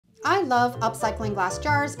I love upcycling glass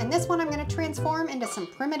jars, and this one I'm going to transform into some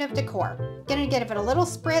primitive decor. Going to give it a little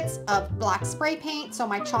spritz of black spray paint so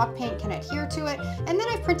my chalk paint can adhere to it, and then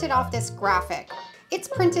I've printed off this graphic. It's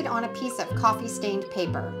printed on a piece of coffee stained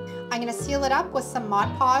paper. I'm going to seal it up with some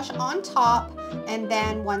Mod Podge on top, and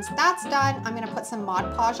then once that's done, I'm going to put some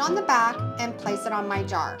Mod Podge on the back and place it on my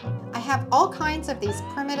jar. I have all kinds of these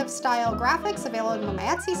primitive style graphics available in my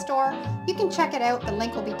Etsy store. You can check it out, the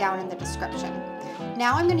link will be down in the description.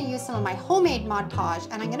 Now I'm going to use some of my homemade Mod Podge,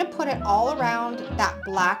 and I'm going to put it all around that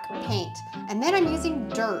black paint. And then I'm using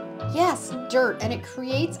dirt. Yes, dirt, and it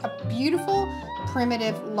creates a beautiful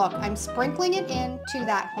primitive look. I'm sprinkling it into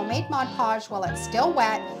that homemade Mod Podge while it's still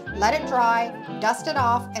wet, let it dry, dust it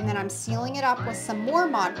off, and then I'm sealing it up with some more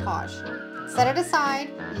Mod Podge. Set it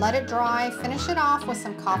aside, let it dry, finish it off with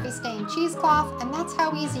some coffee stained cheesecloth, and that's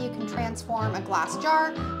how easy you can transform a glass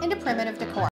jar into primitive decor.